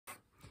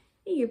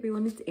Hey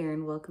everyone, it's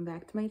Erin. Welcome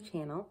back to my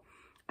channel.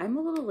 I'm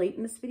a little late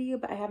in this video,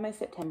 but I have my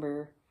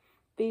September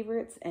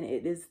favorites and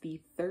it is the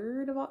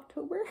 3rd of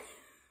October.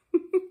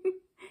 And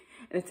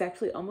it's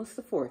actually almost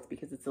the 4th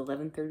because it's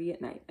 11:30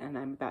 at night and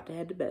I'm about to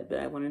head to bed, but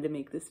I wanted to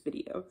make this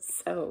video.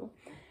 So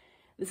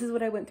this is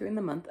what I went through in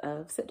the month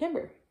of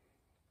September.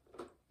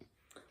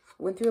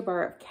 Went through a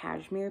bar of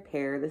Cashmere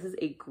Pear. This is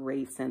a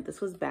great scent. This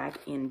was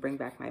back in Bring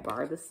Back My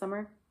Bar this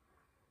summer.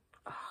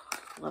 Oh,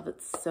 I love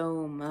it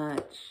so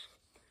much.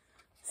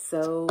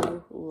 So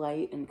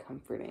light and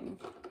comforting.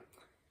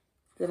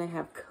 Then I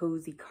have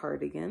Cozy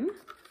Cardigan.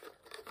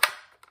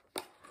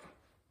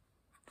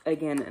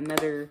 Again,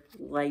 another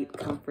light,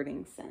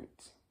 comforting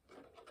scent.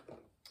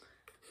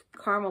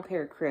 Caramel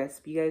Pear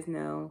Crisp. You guys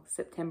know,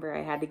 September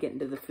I had to get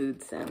into the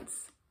food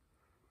scents.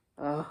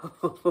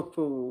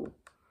 Oh,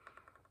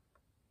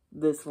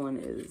 this one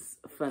is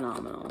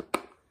phenomenal.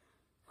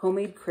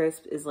 Homemade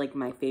Crisp is like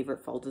my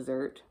favorite fall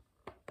dessert.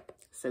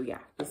 So yeah,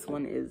 this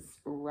one is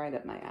right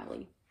up my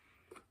alley.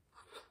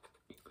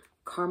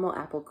 Caramel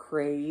Apple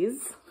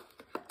Craze.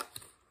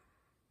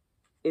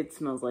 It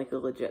smells like a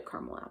legit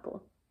caramel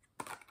apple.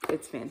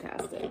 It's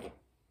fantastic.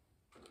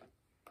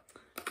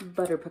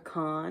 Butter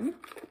Pecan.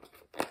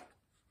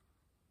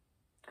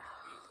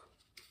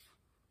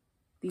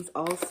 These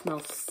all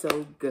smell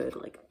so good.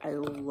 Like, I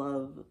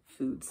love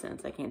food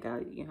scents. I can't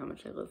tell you how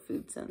much I love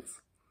food scents.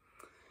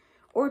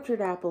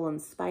 Orchard Apple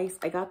and Spice.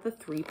 I got the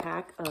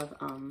 3-pack of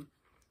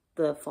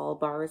the fall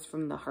bars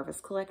from the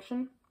Harvest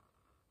Collection.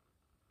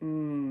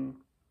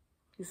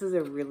 This is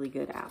a really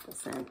good apple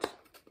scent.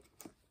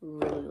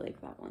 Really like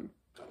that one.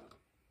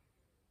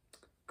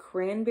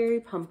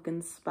 Cranberry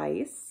Pumpkin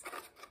Spice.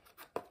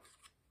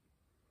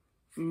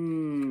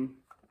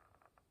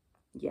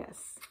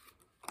 Yes.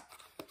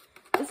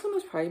 This one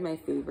was probably my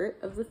favorite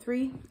of the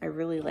 3. I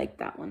really liked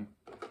that one.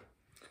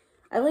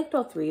 I liked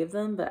all 3 of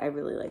them, but I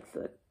really liked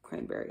the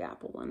cranberry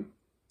apple one.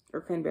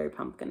 Or cranberry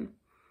pumpkin.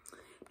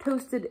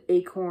 Toasted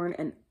Acorn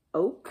and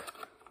Oak.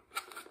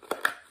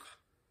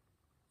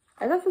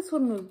 I thought this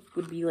one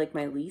would be like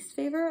my least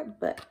favorite,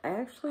 but I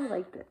actually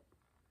liked it.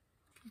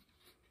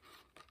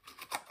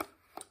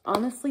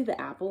 Honestly, the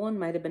apple one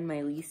might have been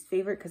my least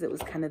favorite because it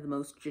was kind of the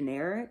most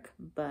generic,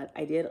 but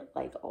I did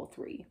like all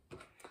 3.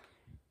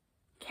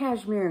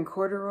 Cashmere and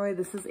Corduroy.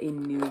 This is a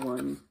new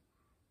one.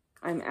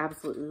 I'm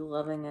absolutely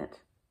loving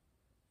it.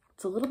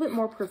 It's a little bit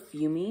more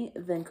perfumey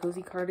than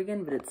Cozy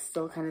Cardigan, but it's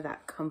still kind of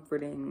that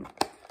comforting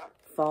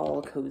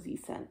fall cozy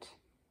scent.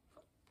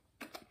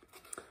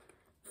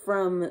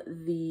 From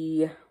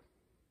the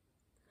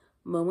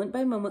Moment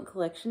by Moment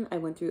collection, I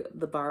went through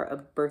the bar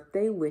of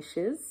Birthday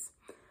Wishes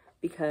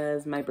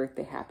because my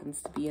birthday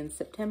happens to be in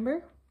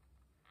September.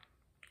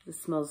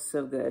 This smells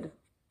so good.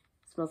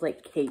 It smells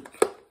like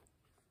cake.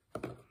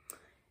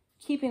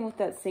 Keeping with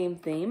that same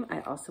theme, I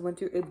also went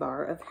through a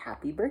bar of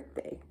Happy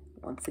Birthday.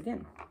 Once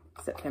again,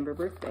 September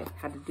birthday.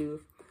 Had to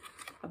do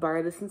a bar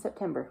of this in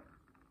September.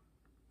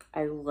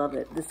 I love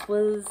it. This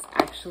was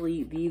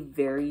actually the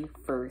very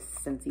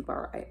first Scentsy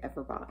bar I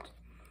ever bought.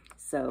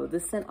 So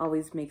this scent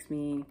always makes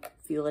me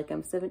feel like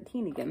I'm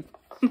 17 again.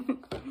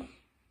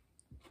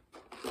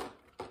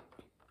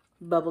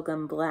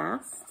 Bubblegum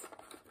Blast.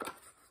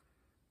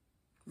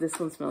 This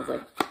one smells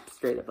like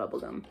straight up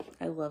bubblegum.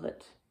 I love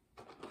it.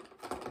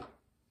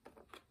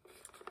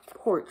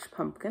 Porch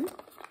Pumpkin.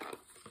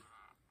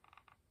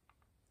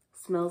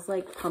 Smells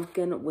like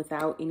pumpkin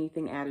without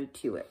anything added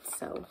to it.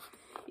 So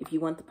if you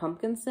want the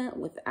pumpkin scent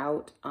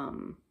without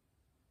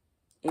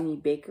any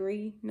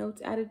bakery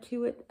notes added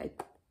to it,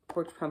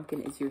 Porch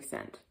Pumpkin is your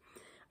scent.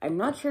 I'm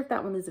not sure if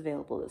that one is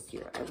available this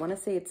year. I want to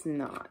say it's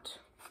not.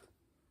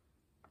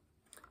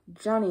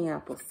 Johnny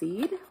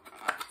Appleseed.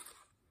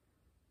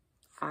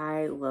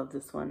 I love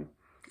this one.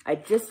 I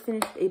just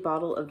finished a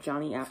bottle of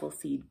Johnny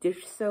Appleseed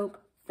dish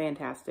soap.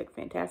 Fantastic,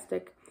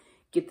 fantastic.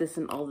 Get this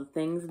in all the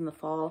things in the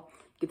fall.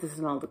 Get this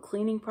in all the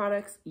cleaning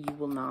products. You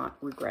will not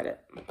regret it.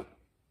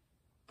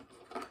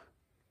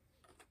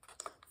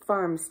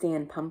 Farm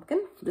Stand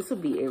Pumpkin. This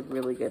would be a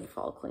really good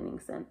fall cleaning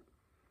scent.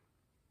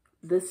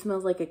 This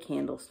smells like a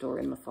candle store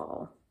in the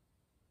fall.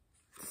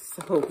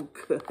 So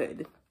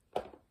good.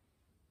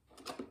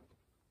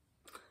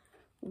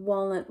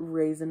 Walnut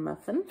Raisin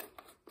Muffin.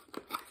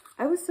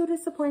 I was so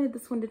disappointed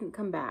this one didn't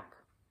come back.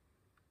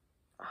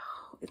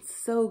 Oh, it's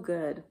so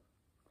good.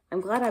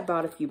 I'm glad I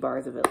bought a few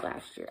bars of it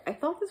last year. I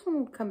thought this one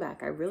would come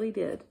back. I really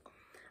did.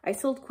 I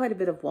sold quite a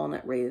bit of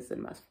Walnut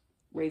Raisin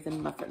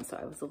Muffin, so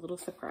I was a little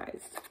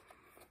surprised.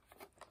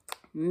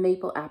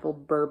 Maple Apple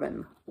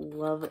Bourbon.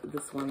 Love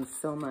this one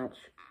so much.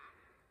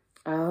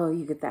 Oh,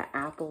 you get that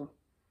apple.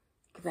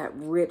 Get that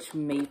rich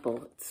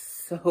maple. It's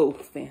so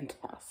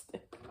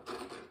fantastic.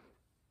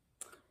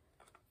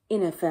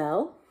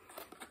 NFL.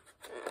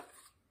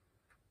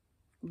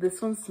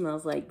 This one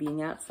smells like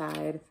being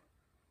outside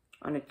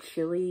on a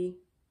chilly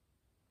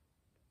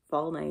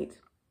fall night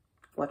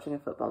watching a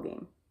football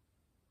game.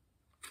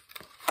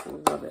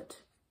 Love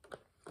it.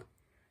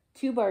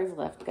 2 bars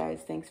left,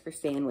 guys. Thanks for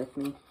staying with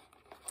me.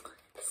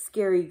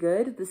 Scary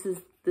Good. This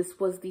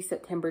was the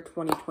September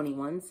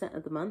 2021 scent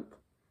of the month.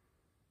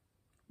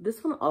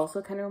 This one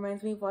also kind of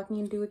reminds me of walking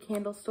into a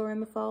candle store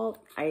in the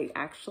fall. I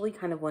actually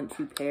kind of want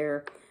to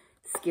pair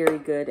Scary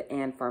Good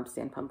and Farm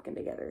Stand Pumpkin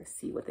together,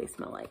 see what they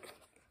smell like.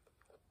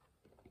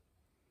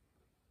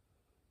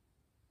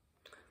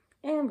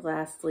 And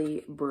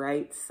lastly,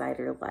 Bright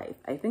Cider Life.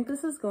 I think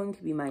this is going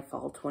to be my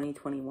fall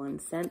 2021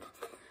 scent.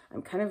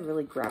 I'm kind of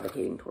really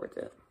gravitating towards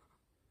it.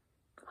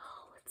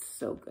 Oh, it's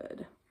so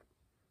good.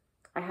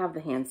 I have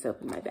the hand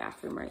soap in my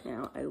bathroom right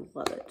now. I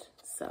love it.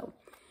 So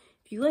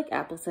if you like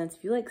apple scents,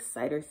 if you like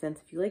cider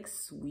scents, if you like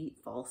sweet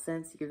fall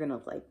scents, you're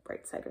gonna like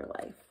Bright Cider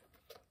Life.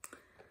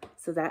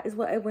 So that is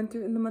what I went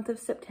through in the month of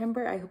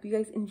September. I hope you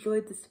guys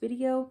enjoyed this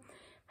video.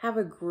 Have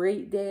a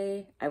great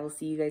day. I will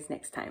see you guys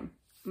next time.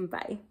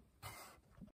 Bye.